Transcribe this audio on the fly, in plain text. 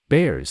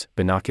Bears,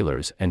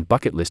 Binoculars, and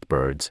Bucket List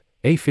Birds,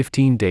 a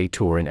 15-day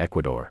tour in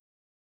Ecuador.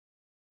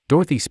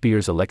 Dorothy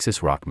Spears,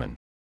 Alexis Rockman.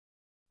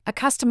 A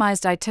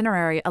customized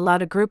itinerary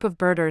allowed a group of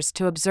birders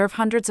to observe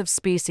hundreds of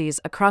species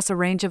across a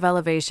range of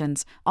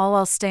elevations, all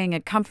while staying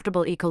at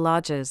comfortable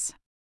eco-lodges.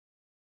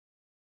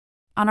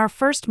 On our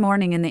first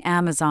morning in the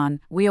Amazon,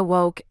 we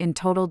awoke in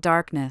total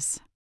darkness.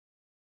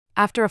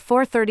 After a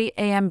 4:30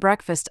 a.m.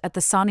 breakfast at the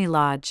Sani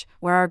Lodge,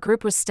 where our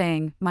group was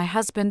staying, my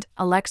husband,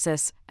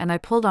 Alexis, and I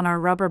pulled on our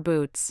rubber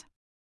boots.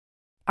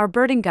 Our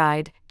birding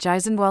guide,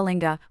 Jason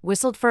Gwalinga,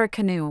 whistled for a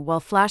canoe while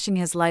flashing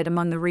his light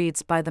among the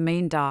reeds by the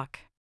main dock.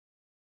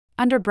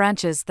 Under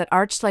branches that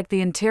arched like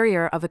the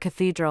interior of a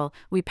cathedral,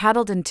 we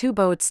paddled in two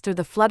boats through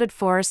the flooded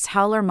forests.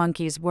 Howler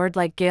monkeys whirred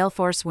like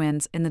gale-force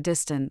winds in the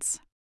distance.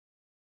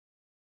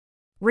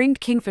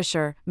 Ringed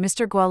kingfisher,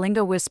 Mr.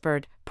 Gwalinga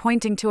whispered,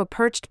 pointing to a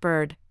perched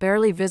bird,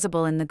 barely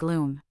visible in the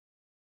gloom.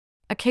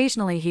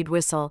 Occasionally he'd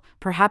whistle,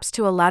 perhaps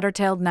to a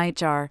ladder-tailed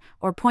nightjar,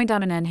 or point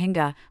out an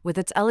anhinga, with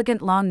its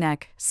elegant long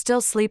neck,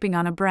 still sleeping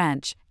on a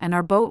branch, and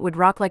our boat would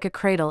rock like a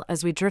cradle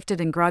as we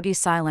drifted in groggy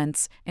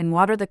silence, in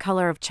water the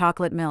color of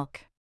chocolate milk.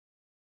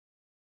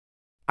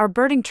 Our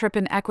birding trip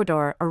in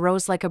Ecuador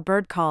arose like a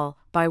bird call,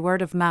 by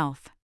word of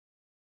mouth.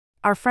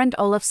 Our friend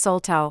Olaf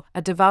Soltau,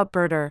 a devout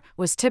birder,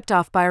 was tipped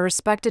off by a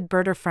respected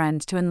birder friend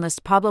to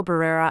enlist Pablo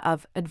Barrera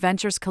of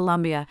Adventures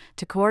Colombia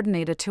to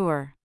coordinate a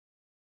tour.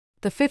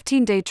 The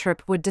 15-day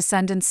trip would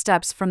descend in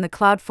steps from the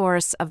cloud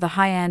forests of the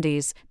high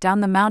Andes,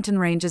 down the mountain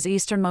range's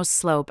easternmost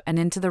slope and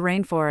into the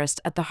rainforest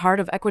at the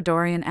heart of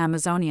Ecuadorian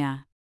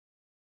Amazonia.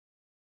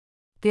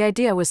 The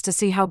idea was to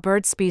see how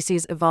bird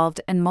species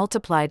evolved and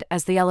multiplied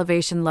as the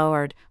elevation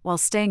lowered, while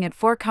staying at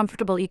 4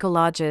 comfortable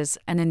eco-lodges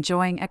and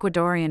enjoying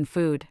Ecuadorian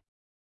food.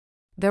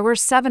 There were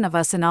 7 of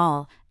us in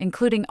all,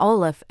 including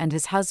Olaf and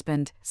his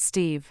husband,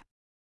 Steve.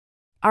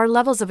 Our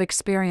levels of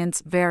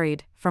experience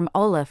varied, from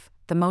Olaf,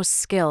 the most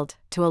skilled,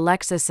 to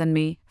Alexis and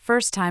me,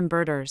 first-time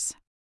birders.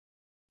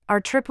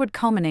 Our trip would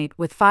culminate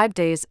with 5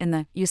 days in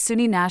the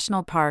Yasuni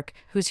National Park,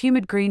 whose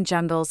humid green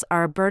jungles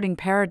are a birding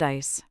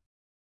paradise.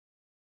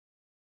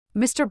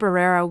 Mr.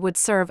 Barrera would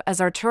serve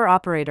as our tour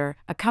operator,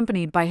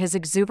 accompanied by his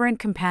exuberant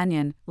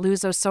companion,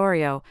 Luz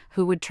Osorio,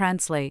 who would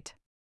translate.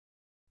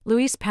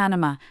 Luis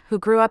Panama, who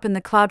grew up in the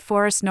cloud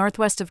forest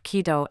northwest of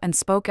Quito and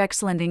spoke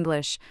excellent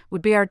English,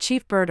 would be our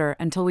chief birder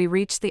until we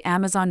reached the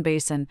Amazon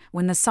basin,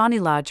 when the Sani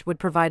Lodge would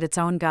provide its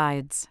own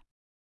guides.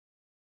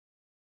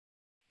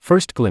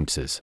 First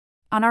glimpses.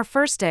 On our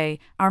first day,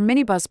 our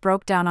minibus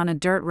broke down on a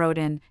dirt road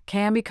in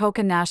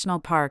Cayambicoca National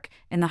Park,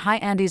 in the high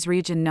Andes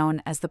region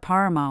known as the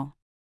Paramo.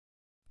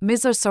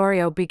 Ms.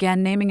 Osorio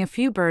began naming a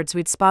few birds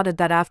we'd spotted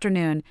that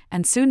afternoon,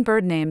 and soon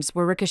bird names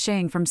were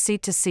ricocheting from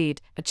seat to seat,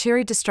 a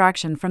cheery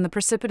distraction from the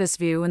precipitous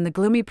view and the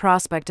gloomy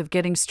prospect of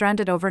getting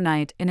stranded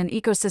overnight in an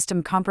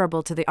ecosystem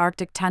comparable to the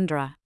Arctic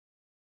tundra.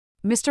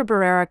 Mr.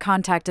 Barrera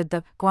contacted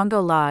the Guango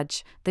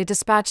Lodge. They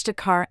dispatched a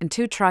car and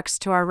 2 trucks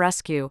to our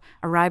rescue,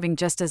 arriving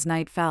just as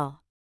night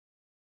fell.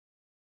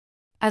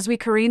 As we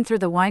careened through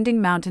the winding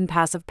mountain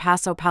pass of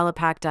Paso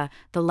Palapacta,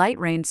 the light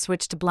rain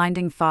switched to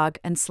blinding fog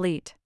and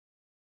sleet.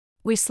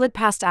 We slid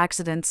past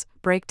accidents,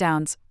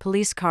 breakdowns,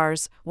 police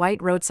cars,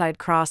 white roadside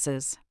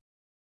crosses.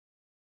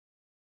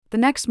 The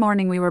next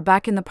morning we were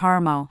back in the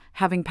Paramo,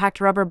 having packed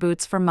rubber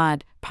boots for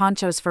mud,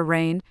 ponchos for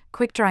rain,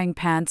 quick-drying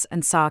pants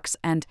and socks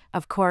and,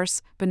 of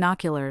course,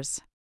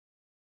 binoculars.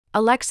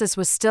 Alexis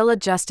was still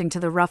adjusting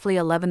to the roughly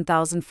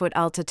 11,000-foot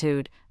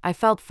altitude. I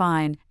felt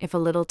fine, if a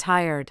little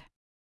tired.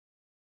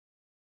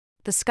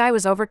 The sky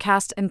was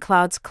overcast and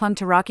clouds clung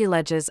to rocky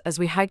ledges as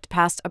we hiked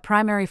past a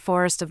primary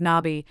forest of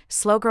knobby,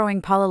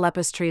 slow-growing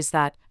polylepis trees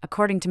that,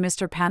 according to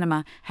Mr.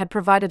 Panama, had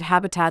provided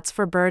habitats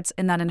for birds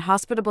in that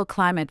inhospitable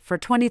climate for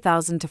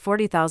 20,000 to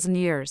 40,000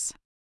 years.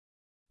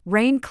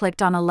 Rain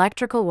clicked on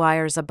electrical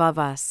wires above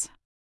us.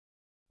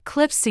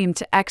 Cliffs seemed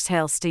to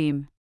exhale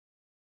steam.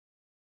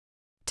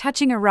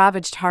 Touching a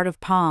ravaged heart of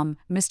palm,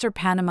 Mr.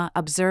 Panama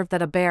observed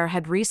that a bear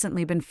had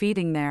recently been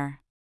feeding there.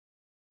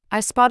 I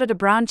spotted a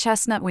brown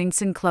chestnut-winged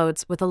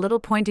cinclodes with a little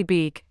pointy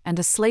beak and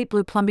a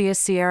slate-blue Plumbea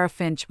Sierra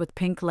finch with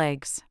pink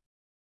legs.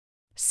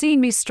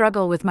 Seeing me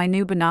struggle with my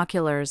new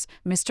binoculars,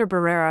 Mr.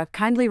 Barrera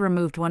kindly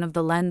removed one of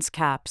the lens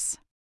caps.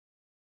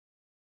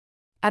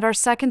 At our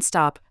second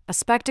stop, a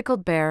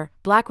spectacled bear,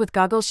 black with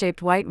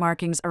goggle-shaped white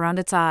markings around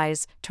its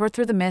eyes, tore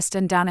through the mist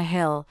and down a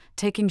hill,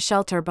 taking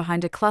shelter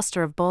behind a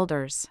cluster of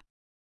boulders.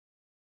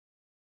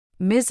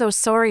 Ms.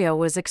 Osorio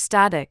was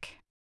ecstatic.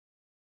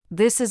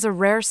 "This is a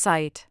rare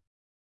sight,"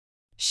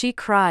 she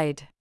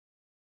cried.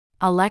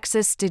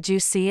 "Alexis, did you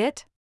see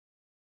it?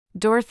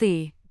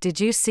 Dorothy, did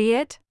you see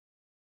it?"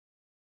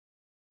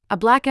 A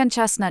black and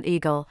chestnut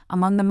eagle,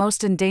 among the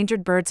most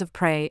endangered birds of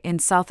prey in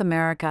South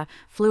America,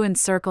 flew in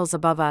circles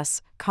above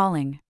us,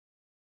 calling.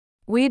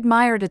 We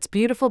admired its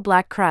beautiful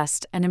black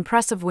crest and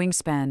impressive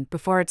wingspan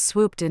before it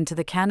swooped into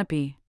the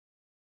canopy.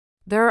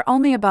 "There are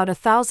only about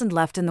 1,000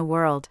 left in the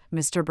world,"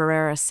 Mr.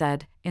 Barrera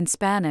said, in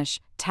Spanish,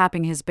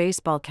 tapping his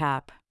baseball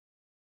cap.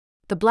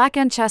 The black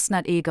and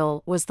chestnut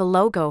eagle was the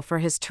logo for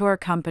his tour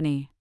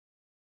company.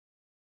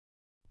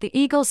 The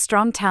eagle's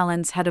strong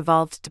talons had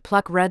evolved to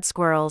pluck red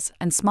squirrels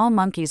and small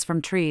monkeys from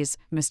trees,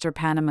 Mr.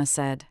 Panama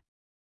said.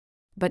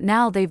 But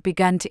now they've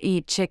begun to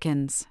eat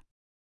chickens.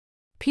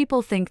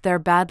 People think they're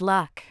bad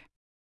luck.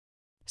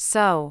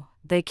 So,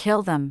 they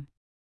kill them.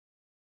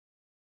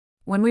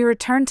 When we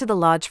returned to the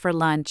lodge for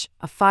lunch,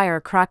 a fire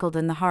crackled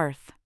in the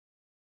hearth.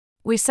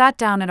 We sat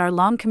down at our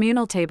long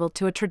communal table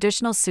to a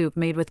traditional soup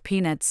made with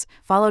peanuts,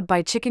 followed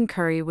by chicken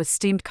curry with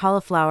steamed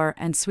cauliflower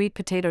and sweet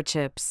potato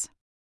chips.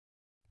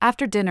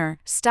 After dinner,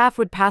 staff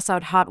would pass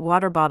out hot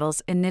water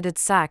bottles in knitted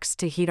sacks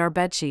to heat our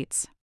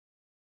bedsheets.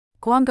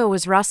 Guango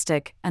was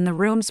rustic, and the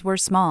rooms were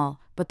small,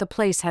 but the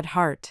place had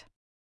heart.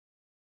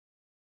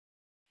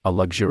 A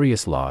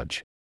luxurious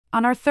lodge.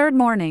 On our third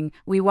morning,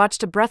 we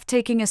watched a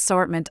breathtaking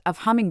assortment of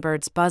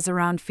hummingbirds buzz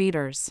around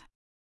feeders.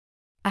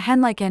 A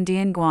hen-like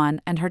Andean guan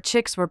and her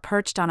chicks were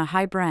perched on a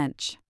high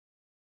branch.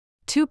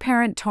 Two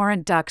parent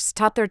torrent ducks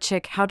taught their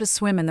chick how to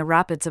swim in the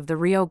rapids of the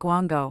Rio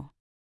Guango.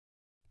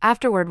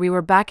 Afterward, we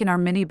were back in our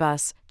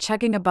minibus,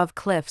 chugging above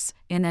cliffs,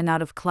 in and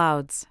out of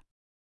clouds.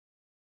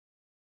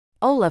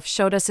 Olaf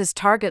showed us his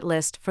target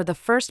list for the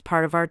first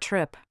part of our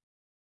trip.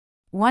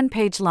 1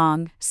 page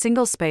long,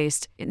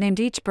 single-spaced, it named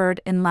each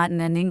bird in Latin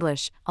and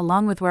English,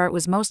 along with where it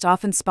was most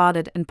often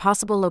spotted and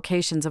possible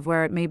locations of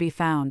where it may be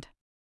found.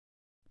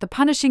 The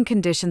punishing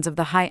conditions of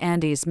the high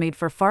Andes made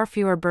for far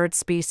fewer bird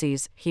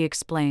species, he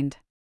explained.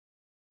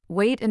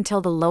 Wait until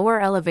the lower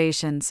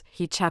elevations,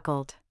 he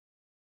chuckled.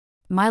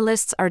 My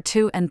lists are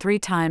 2 and 3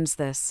 times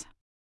this.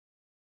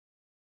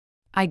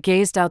 I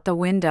gazed out the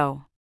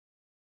window.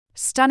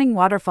 Stunning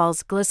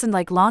waterfalls glistened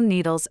like long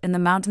needles in the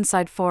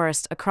mountainside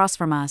forest across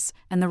from us,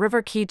 and the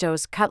river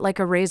Quijos cut like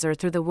a razor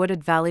through the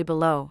wooded valley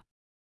below.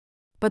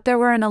 But there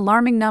were an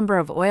alarming number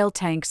of oil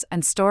tanks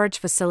and storage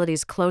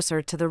facilities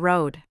closer to the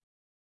road.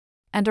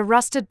 And a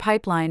rusted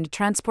pipeline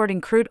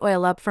transporting crude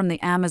oil up from the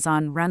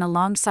Amazon ran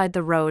alongside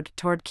the road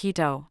toward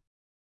Quito.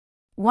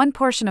 One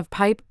portion of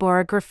pipe bore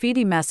a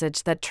graffiti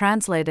message that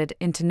translated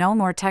into "No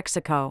more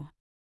Texaco.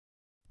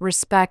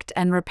 Respect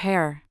and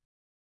repair."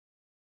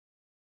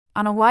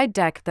 On a wide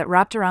deck that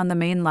wrapped around the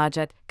main lodge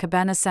at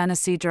Cabana San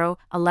Isidro,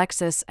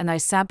 Alexis and I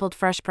sampled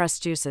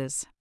fresh-pressed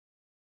juices.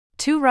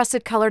 2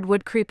 russet-colored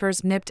wood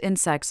creepers nipped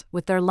insects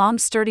with their long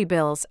sturdy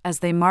bills as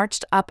they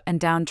marched up and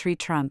down tree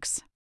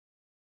trunks.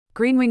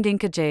 Green-winged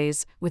Inca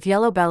jays, with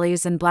yellow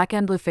bellies and black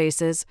and blue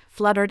faces,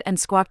 fluttered and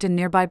squawked in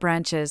nearby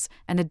branches,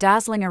 and a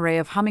dazzling array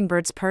of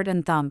hummingbirds purred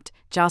and thumped,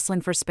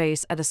 jostling for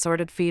space at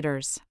assorted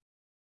feeders.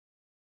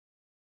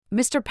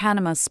 Mr.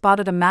 Panama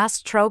spotted a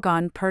masked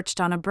trogon perched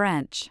on a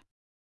branch.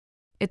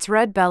 Its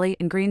red belly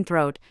and green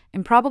throat,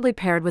 improbably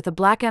paired with a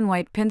black and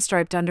white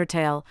pinstriped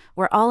undertail,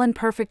 were all in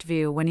perfect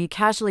view when he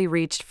casually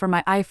reached for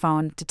my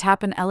iPhone to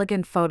tap an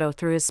elegant photo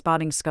through his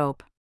spotting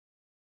scope.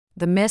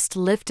 The mist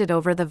lifted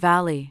over the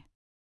valley.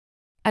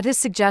 At his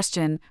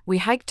suggestion, we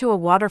hiked to a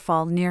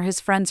waterfall near his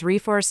friend's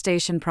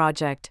reforestation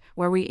project,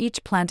 where we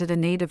each planted a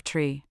native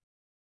tree.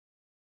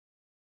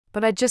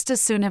 But I'd just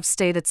as soon have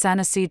stayed at San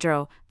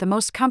Isidro, the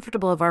most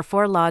comfortable of our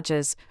 4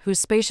 lodges, whose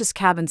spacious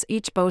cabins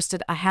each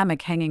boasted a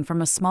hammock hanging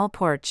from a small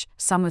porch,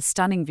 some with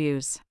stunning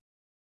views.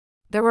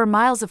 There were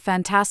miles of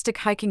fantastic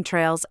hiking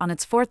trails on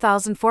its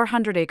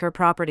 4,400-acre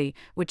property,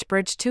 which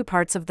bridged 2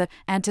 parts of the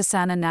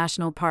Antisana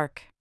National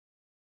Park.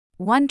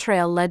 One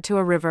trail led to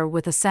a river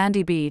with a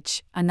sandy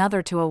beach,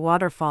 another to a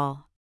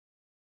waterfall.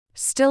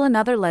 Still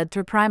another led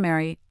through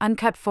primary,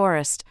 uncut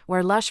forest,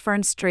 where lush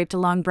ferns draped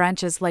along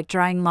branches like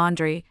drying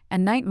laundry,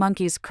 and night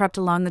monkeys crept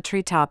along the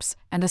treetops,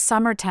 and a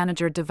summer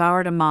tanager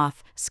devoured a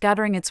moth,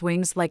 scattering its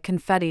wings like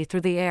confetti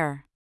through the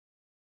air.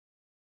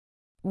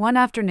 One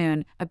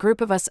afternoon, a group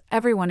of us,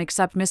 everyone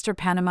except Mr.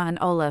 Panama and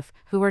Olaf,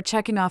 who were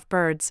checking off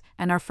birds,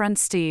 and our friend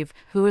Steve,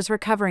 who was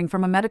recovering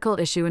from a medical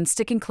issue and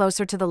sticking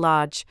closer to the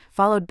lodge,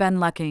 followed Ben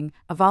Lucking,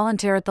 a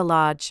volunteer at the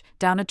lodge,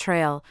 down a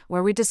trail,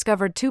 where we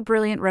discovered 2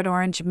 brilliant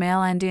red-orange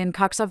male Andean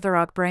cocks of the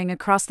rock braying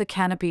across the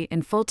canopy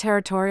in full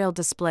territorial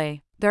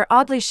display, their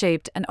oddly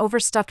shaped and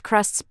overstuffed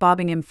crests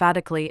bobbing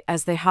emphatically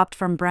as they hopped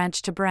from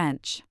branch to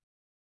branch.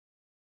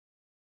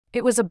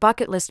 It was a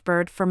bucket list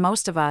bird for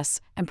most of us,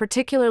 and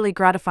particularly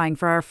gratifying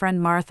for our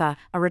friend Martha,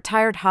 a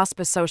retired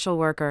hospice social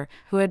worker,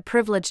 who had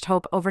privileged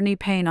hope over knee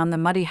pain on the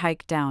muddy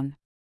hike down.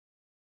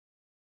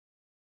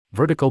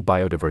 Vertical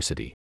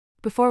biodiversity.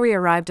 Before we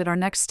arrived at our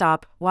next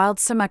stop, Wild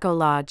Semeco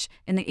Lodge,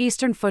 in the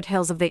eastern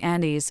foothills of the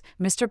Andes,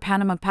 Mr.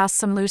 Panama passed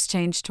some loose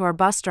change to our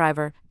bus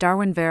driver,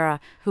 Darwin Vera,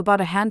 who bought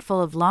a handful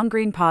of long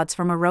green pods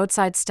from a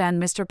roadside stand.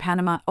 Mr.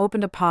 Panama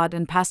opened a pod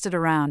and passed it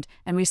around,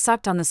 and we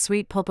sucked on the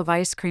sweet pulp of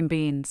ice cream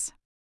beans.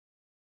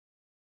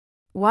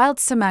 Wild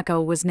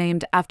Semeco was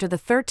named after the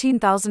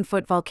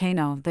 13,000-foot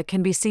volcano that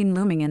can be seen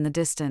looming in the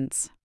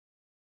distance.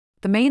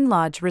 The main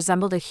lodge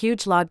resembled a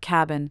huge log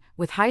cabin,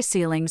 with high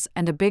ceilings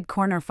and a big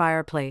corner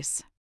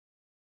fireplace.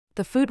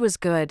 The food was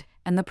good,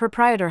 and the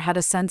proprietor had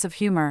a sense of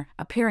humor,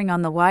 appearing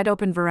on the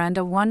wide-open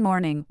veranda one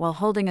morning while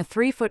holding a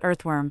 3-foot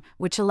earthworm,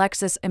 which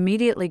Alexis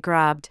immediately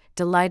grabbed,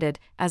 delighted,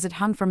 as it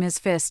hung from his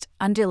fist,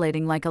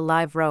 undulating like a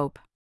live rope.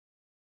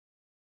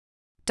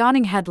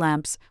 donning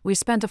headlamps, we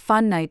spent a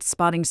fun night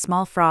spotting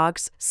small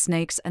frogs,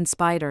 snakes, and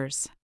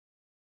spiders.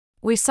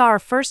 We saw our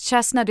first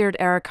chestnut-eared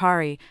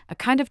aracari, a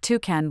kind of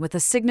toucan with a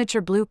signature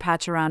blue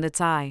patch around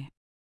its eye.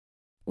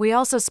 We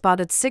also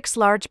spotted 6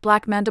 large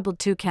black-mandibuled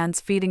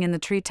toucans feeding in the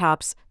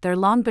treetops, their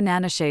long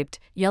banana-shaped,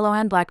 yellow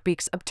and black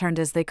beaks upturned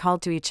as they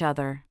called to each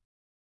other.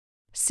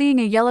 Seeing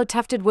a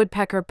yellow-tufted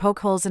woodpecker poke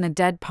holes in a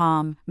dead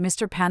palm,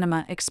 Mr.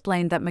 Panama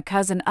explained that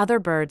macaws and other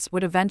birds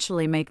would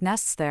eventually make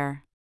nests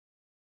there.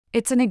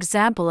 It's an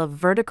example of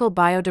vertical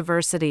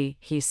biodiversity,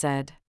 he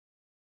said.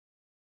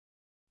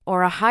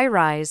 Or a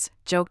high-rise,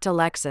 joked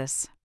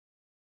Alexis.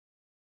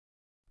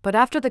 But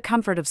after the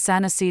comfort of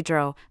San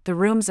Isidro, the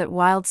rooms at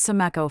Wild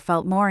Semeco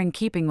felt more in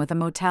keeping with a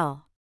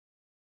motel.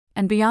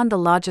 And beyond the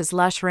lodge's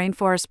lush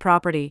rainforest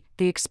property,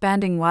 the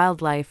expanding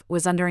wildlife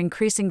was under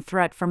increasing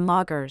threat from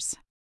loggers.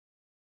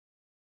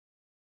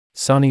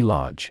 Sunny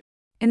Lodge.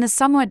 In the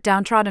somewhat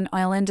downtrodden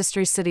oil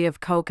industry city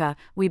of Coca,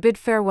 we bid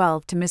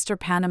farewell to Mr.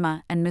 Panama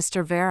and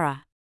Mr.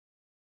 Vera.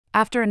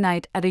 After a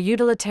night at a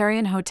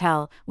utilitarian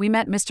hotel, we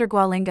met Mr.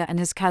 Gualinga and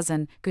his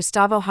cousin,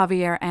 Gustavo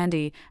Javier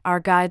Andy, our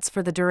guides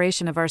for the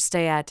duration of our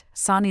stay at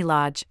Sunny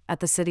Lodge, at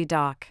the city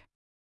dock.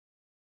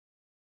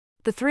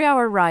 The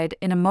 3-hour ride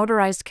in a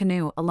motorized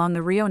canoe along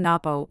the Rio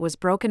Napo was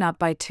broken up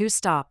by 2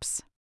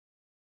 stops.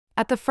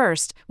 At the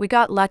first, we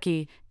got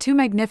lucky. 2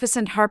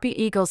 magnificent harpy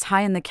eagles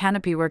high in the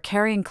canopy were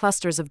carrying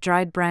clusters of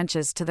dried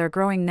branches to their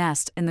growing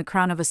nest in the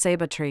crown of a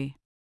ceiba tree.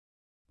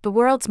 The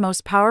world's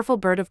most powerful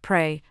bird of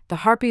prey, the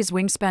harpy's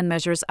wingspan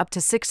measures up to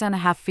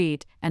 6.5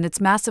 feet, and its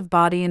massive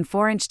body and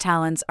 4-inch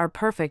talons are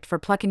perfect for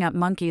plucking up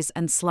monkeys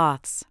and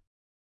sloths.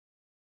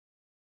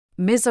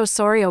 Ms.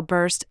 Osorio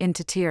burst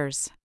into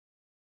tears.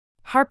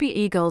 Harpy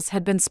eagles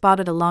had been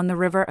spotted along the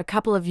river a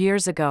couple of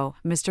years ago,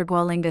 Mr.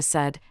 Gualinga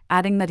said,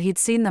 adding that he'd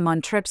seen them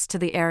on trips to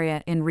the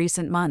area in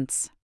recent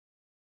months.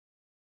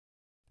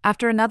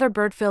 After another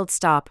bird-filled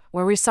stop,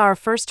 where we saw our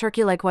first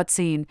turkey-like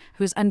huatzin,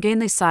 whose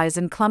ungainly size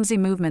and clumsy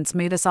movements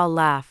made us all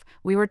laugh,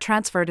 we were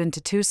transferred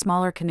into 2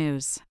 smaller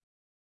canoes.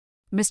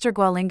 Mr.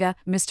 Gualinga,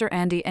 Mr.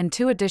 Andy and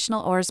 2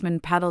 additional oarsmen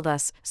paddled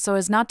us, so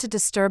as not to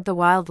disturb the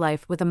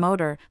wildlife with a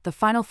motor, the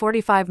final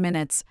 45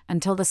 minutes,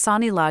 until the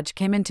Sunny Lodge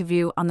came into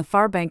view on the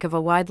far bank of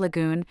a wide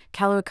lagoon,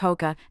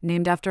 Kaluacoca,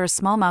 named after a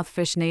smallmouth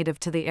fish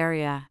native to the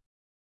area.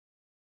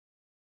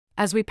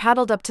 As we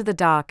paddled up to the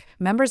dock,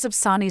 members of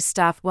Sunny's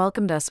staff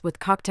welcomed us with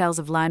cocktails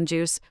of lime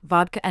juice,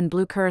 vodka and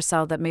blue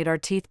curacao that made our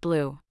teeth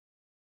blue.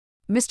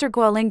 Mr.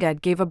 Gualinga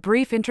gave a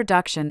brief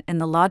introduction in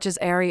the lodge's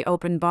airy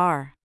open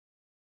bar.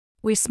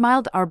 We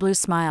smiled our blue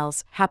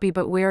smiles, happy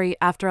but weary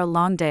after a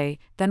long day,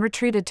 then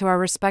retreated to our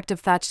respective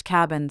thatched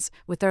cabins,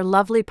 with their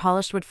lovely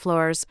polished wood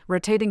floors,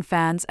 rotating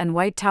fans and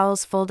white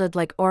towels folded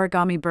like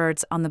origami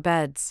birds on the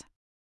beds.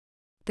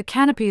 The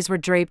canopies were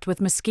draped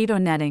with mosquito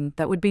netting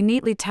that would be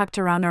neatly tucked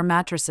around our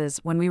mattresses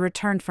when we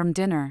returned from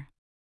dinner.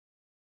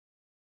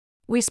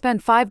 We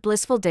spent 5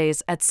 blissful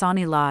days at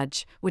Sunny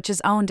Lodge, which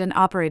is owned and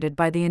operated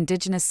by the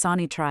indigenous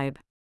Sunny tribe.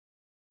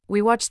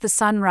 We watched the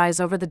sun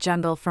rise over the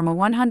jungle from a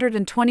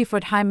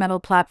 120-foot-high metal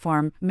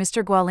platform.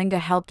 Mr. Gualinga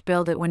helped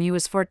build it when he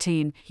was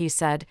 14, he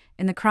said,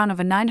 in the crown of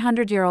a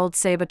 900-year-old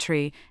ceiba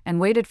tree, and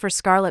waited for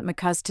scarlet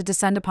macaws to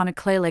descend upon a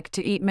clay lake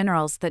to eat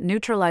minerals that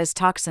neutralize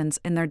toxins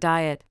in their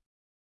diet.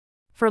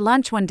 For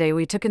lunch one day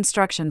we took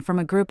instruction from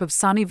a group of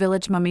Sunny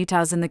village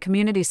mamitas in the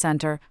community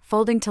center,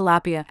 folding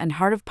tilapia and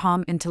heart of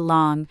palm into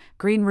long,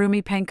 green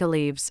rumi penca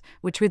leaves,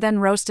 which we then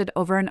roasted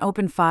over an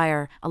open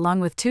fire, along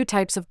with 2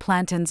 types of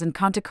plantains and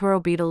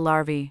contacuro beetle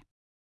larvae.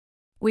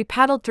 We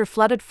paddled through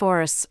flooded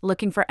forests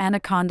looking for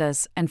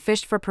anacondas and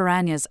fished for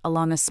piranhas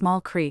along a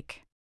small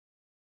creek.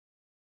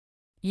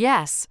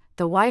 Yes,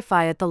 the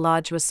Wi-Fi at the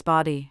lodge was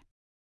spotty.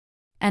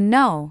 And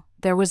no,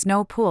 there was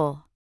no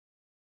pool.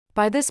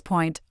 By this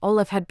point,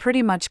 Olaf had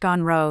pretty much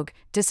gone rogue,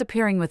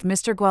 disappearing with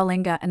Mr.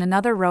 Gualinga and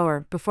another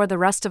rower before the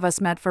rest of us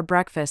met for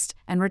breakfast,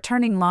 and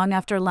returning long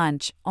after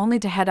lunch, only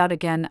to head out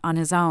again on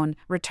his own,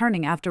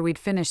 returning after we'd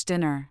finished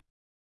dinner.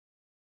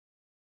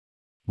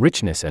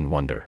 Richness and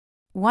wonder.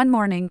 One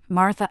morning,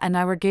 Martha and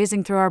I were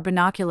gazing through our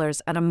binoculars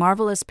at a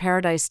marvelous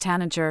paradise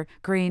tanager,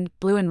 green,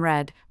 blue and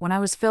red, when I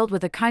was filled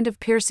with a kind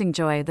of piercing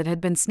joy that had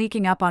been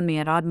sneaking up on me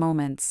at odd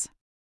moments.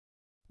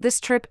 This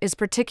trip is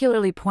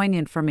particularly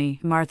poignant for me,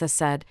 Martha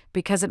said,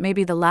 because it may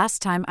be the last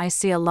time I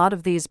see a lot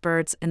of these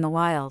birds in the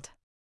wild.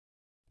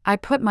 I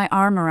put my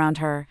arm around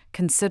her,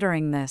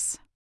 considering this.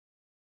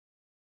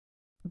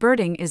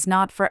 Birding is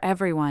not for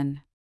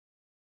everyone.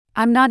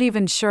 I'm not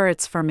even sure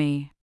it's for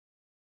me.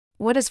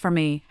 What is for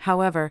me,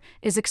 however,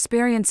 is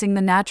experiencing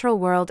the natural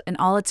world in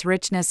all its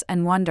richness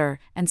and wonder,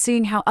 and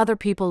seeing how other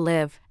people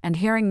live, and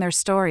hearing their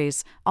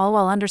stories, all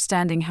while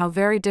understanding how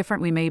very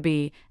different we may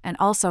be, and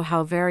also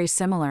how very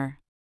similar.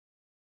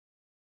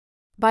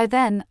 By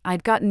then,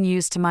 I'd gotten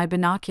used to my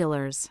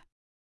binoculars.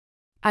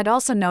 I'd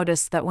also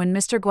noticed that when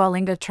Mr.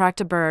 Gualinga tracked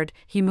a bird,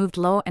 he moved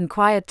low and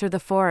quiet through the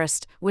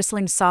forest,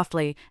 whistling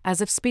softly, as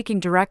if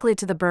speaking directly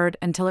to the bird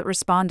until it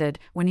responded,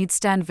 when he'd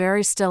stand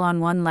very still on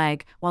one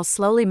leg, while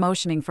slowly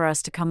motioning for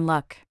us to come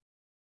look.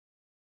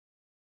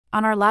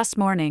 On our last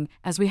morning,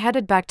 as we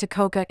headed back to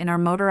Coca in our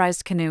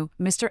motorized canoe,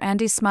 Mr.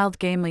 Andy smiled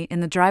gamely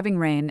in the driving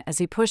rain as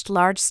he pushed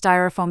large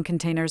styrofoam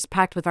containers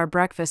packed with our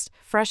breakfast,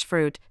 fresh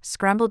fruit,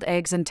 scrambled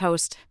eggs and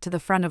toast, to the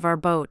front of our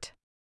boat.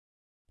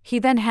 He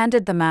then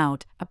handed them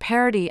out, a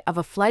parody of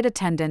a flight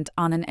attendant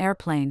on an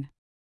airplane.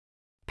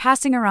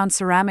 Passing around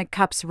ceramic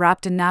cups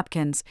wrapped in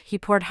napkins, he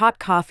poured hot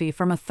coffee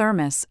from a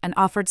thermos and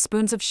offered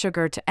spoons of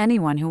sugar to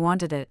anyone who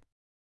wanted it.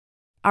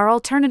 Our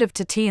alternative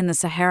to tea in the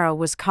Sahara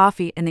was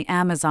coffee in the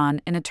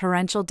Amazon in a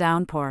torrential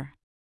downpour.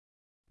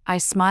 I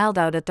smiled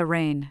out at the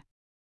rain.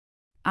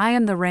 I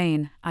am the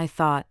rain, I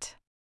thought.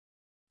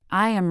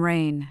 I am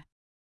rain.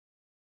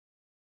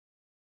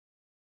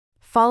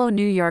 Follow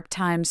New York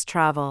Times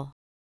Travel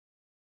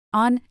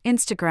on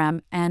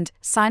Instagram and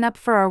sign up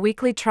for our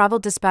weekly Travel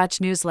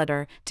Dispatch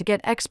newsletter to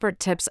get expert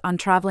tips on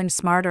traveling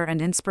smarter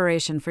and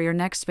inspiration for your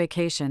next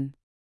vacation.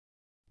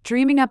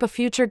 Dreaming up a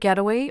future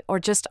getaway or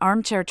just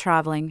armchair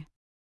traveling?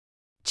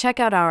 Check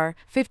out our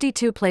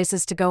 52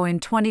 Places to Go in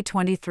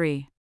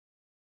 2023